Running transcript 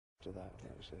That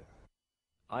was it.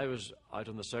 I was out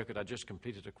on the circuit. I just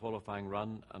completed a qualifying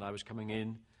run, and I was coming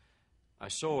in. I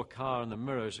saw a car in the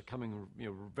mirrors coming,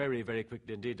 very, very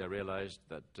quickly indeed. I realized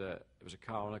that it was a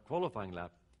car on a qualifying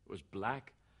lap. It was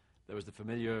black. There was the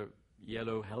familiar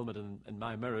yellow helmet in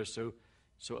my mirrors, so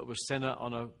it was Senna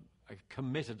on a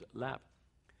committed lap.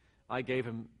 I gave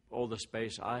him all the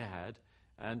space I had,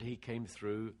 and he came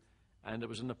through, and it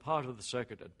was in the part of the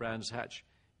circuit at Brands Hatch,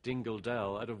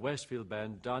 Dingledell, out of Westfield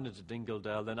Bend, down into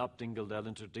Dingledell, then up Dingledell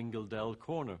into Dingledell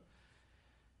Corner.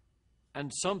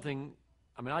 And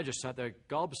I just sat there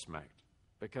gobsmacked,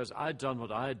 because I'd done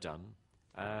what I had done,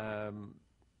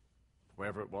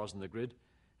 wherever it was in the grid,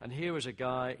 and here was a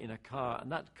guy in a car,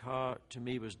 and that car, to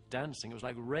me, was dancing. It was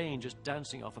like rain just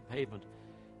dancing off a pavement.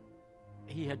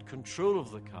 He had control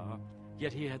of the car,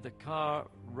 yet he had the car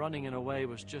running in a way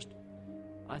was just...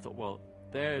 I thought, well,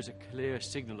 there's a clear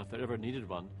signal, if there ever needed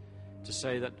one, to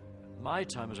say that my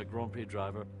time as a Grand Prix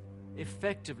driver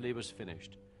effectively was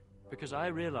finished. Because I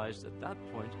realized at that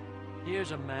point,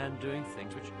 here's a man doing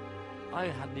things which I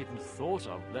hadn't even thought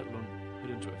of, let alone put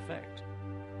into effect.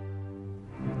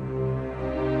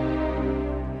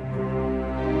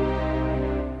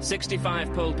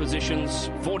 "65 pole positions,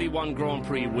 41 Grand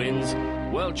Prix wins,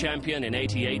 world champion in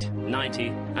 88, 90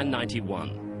 and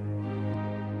 91.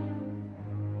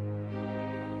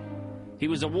 He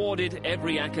was awarded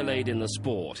every accolade in the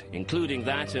sport, including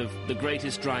that of the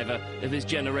greatest driver of his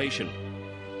generation.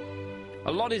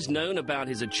 A lot is known about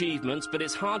his achievements, but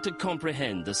it's hard to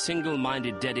comprehend the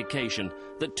single-minded dedication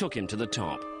that took him to the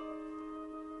top.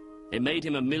 It made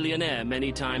him a millionaire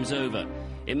many times over.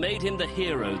 It made him the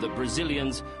hero that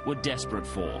Brazilians were desperate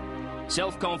for.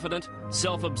 Self-confident,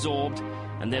 self-absorbed,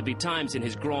 and there'd be times in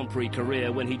his Grand Prix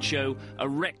career when he'd show a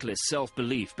reckless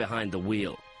self-belief behind the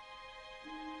wheel.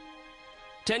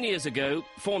 10 years ago,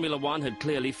 Formula One had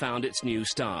clearly found its new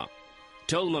star.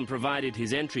 Toleman provided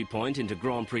his entry point into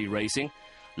Grand Prix racing.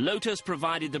 Lotus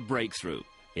provided the breakthrough.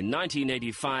 In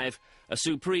 1985, a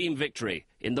supreme victory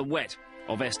in the wet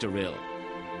of Estoril.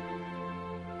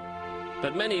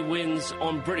 But many wins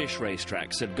on British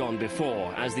racetracks had gone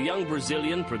before, as the young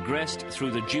Brazilian progressed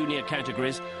through the junior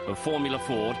categories of Formula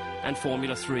Ford and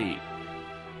Formula 3.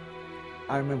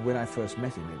 I remember when I first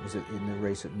met him, it was in the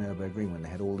race at Nürburgring when they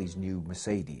had all these new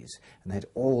Mercedes, and they had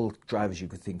all drivers you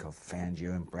could think of,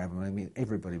 Fangio and Brabham. I mean,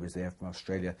 everybody was there from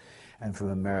Australia and from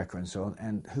America and so on.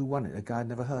 And who won it? A guy I'd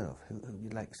never heard of,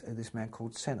 this man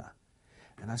called Senna.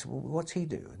 And I said, well, what's he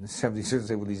do? And somebody said,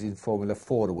 well, he's in Formula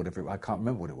Ford or whatever. I can't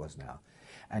remember what it was now.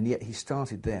 And yet he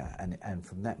started there, and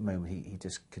from that moment he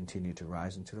just continued to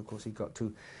rise until, of course, he got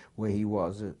to where he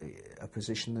was, a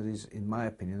position that is, in my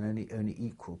opinion, only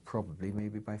equal, probably,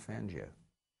 maybe by Fangio.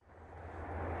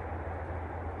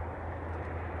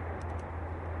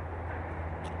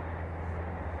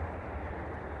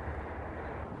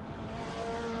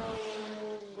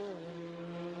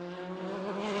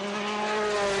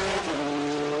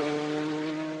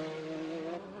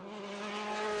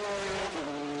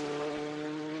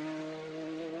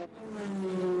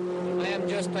 I am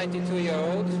just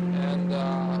 22-year-old, and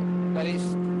there is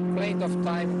plenty of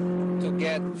time to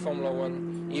get Formula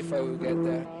One if I will get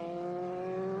there.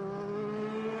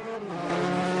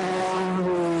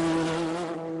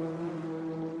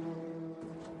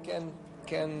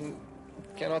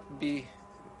 Cannot be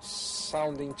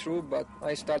sounding true, but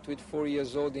I start with 4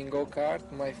 years old in go-kart.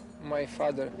 My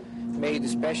father made a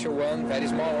special one, very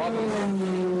small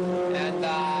obviously, and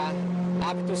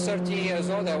up to 13 years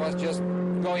old I was just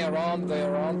going around,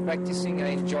 practicing. I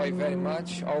enjoy very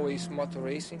much, always motor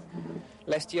racing.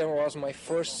 Last year was my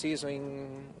first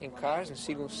season in cars, in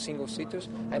single seaters.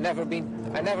 I never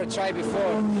tried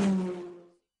before.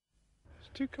 It's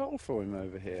too cold for him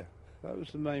over here. That was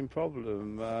the main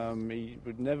problem. He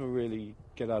would never really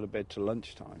get out of bed till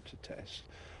lunchtime to test.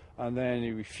 And then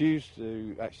he refused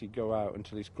to actually go out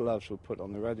until his gloves were put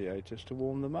on the radiators to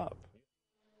warm them up.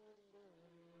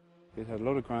 He had a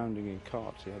lot of grounding in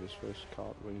karts. He had his first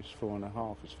kart when he was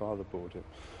 4.5. His father bought it.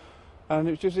 And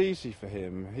it was just easy for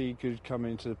him. He could come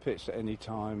into the pits at any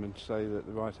time and say that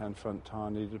the right-hand front tyre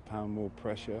needed a pound more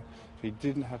pressure. He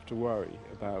didn't have to worry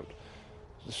about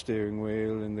the steering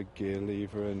wheel and the gear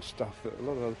lever and stuff that a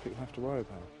lot of other people have to worry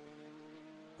about.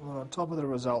 Well, on top of the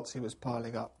results he was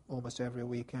piling up almost every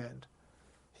weekend,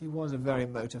 he was a very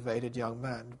motivated young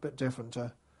man, a bit different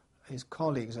to his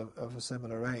colleagues of a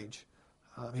similar age.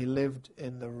 He lived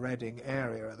in the Reading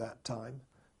area at that time,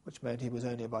 which meant he was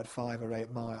only about 5 or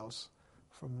 8 miles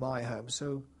from my home.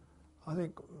 So I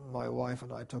think my wife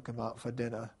and I took him out for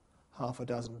dinner half a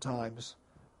dozen times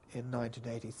in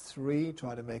 1983,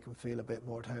 tried to make him feel a bit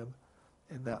more at home.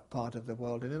 in that part of the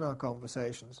world, and in our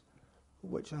conversations,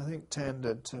 which I think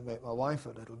tended to make my wife a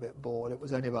little bit bored. It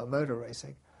was only about motor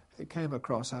racing. It came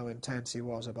across how intense he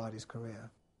was about his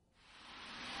career.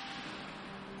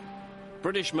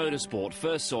 British motorsport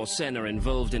first saw Senna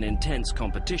involved in intense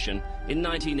competition in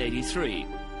 1983.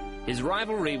 His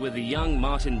rivalry with the young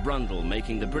Martin Brundle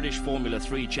making the British Formula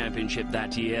 3 Championship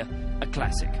that year a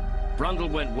classic. Brundle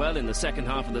went well in the second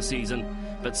half of the season,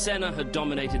 but Senna had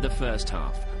dominated the first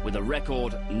half with a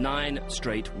record 9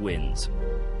 straight wins.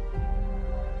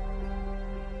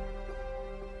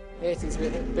 Ayrton's a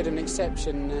bit of an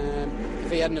exception.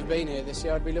 If he hadn't have been here this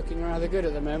year, I'd be looking rather good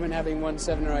at the moment, having won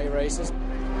 7 or 8 races.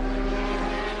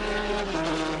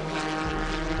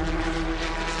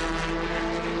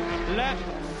 Lap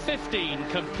 15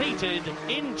 completed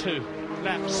into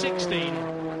lap 16,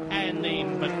 and the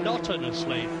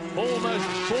monotonously, almost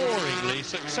boringly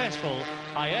successful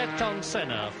Ayrton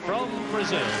Senna from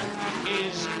Brazil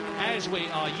is, as we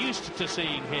are used to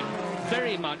seeing him,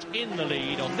 very much in the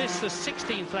lead on this, the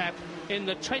 16th lap in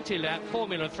the 20-lap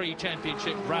Formula 3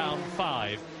 Championship round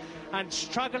 5, and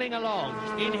struggling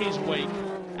along in his wake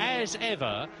as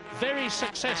ever, very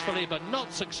successfully but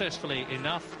not successfully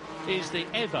enough, is the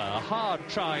ever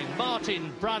hard-trying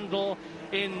Martin Brundle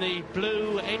in the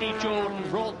blue Eddie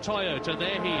Jordan wrought Toyota.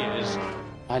 There he is.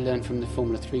 I learned from the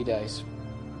Formula 3 days,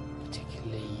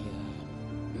 particularly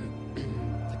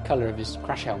the colour of his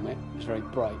crash helmet was very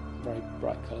bright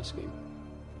colour scheme.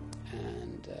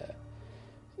 And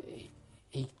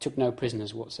he took no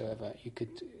prisoners whatsoever. You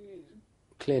could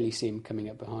clearly see him coming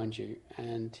up behind you,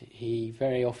 and he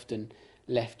very often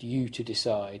left you to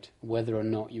decide whether or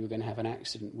not you were going to have an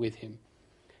accident with him.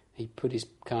 He put his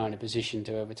car in a position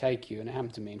to overtake you, and it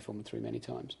happened to me in Formula 3 many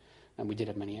times, and we did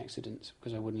have many accidents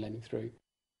because I wouldn't let him through.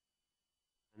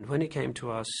 And when he came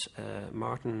to us,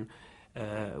 Martin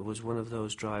was one of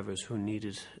those drivers who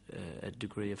needed a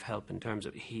degree of help in terms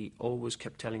of, he always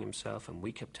kept telling himself, and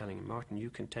we kept telling him, Martin, you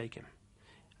can take him.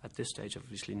 At this stage,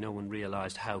 obviously, no one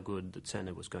realised how good that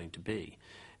Senna was going to be.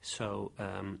 So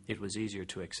it was easier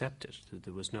to accept it.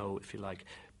 There was no, if you like,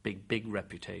 big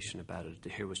reputation about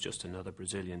it. Here was just another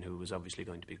Brazilian who was obviously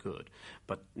going to be good,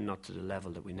 but not to the level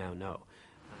that we now know.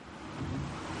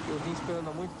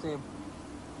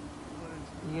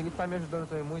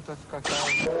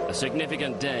 A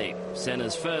significant day.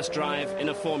 Senna's first drive in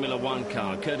a Formula 1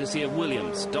 car, courtesy of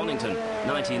Williams, Donington,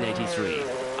 1983.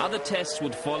 Other tests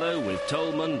would follow with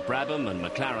Tolman, Brabham and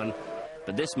McLaren,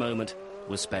 but this moment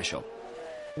was special.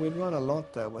 We'd run a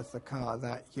lot, though, with the car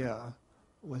that year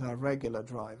with our regular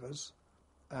drivers,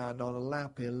 and on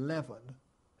lap 11,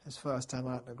 his first time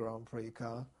out in a Grand Prix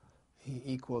car, he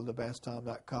equalled the best time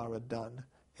that car had done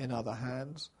in other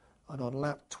hands. And on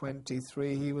lap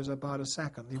 23, he was about a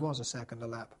second. He was a second a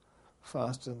lap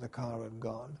faster than the car had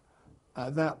gone.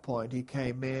 At that point, he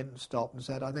came in, stopped and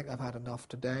said, I think I've had enough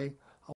today.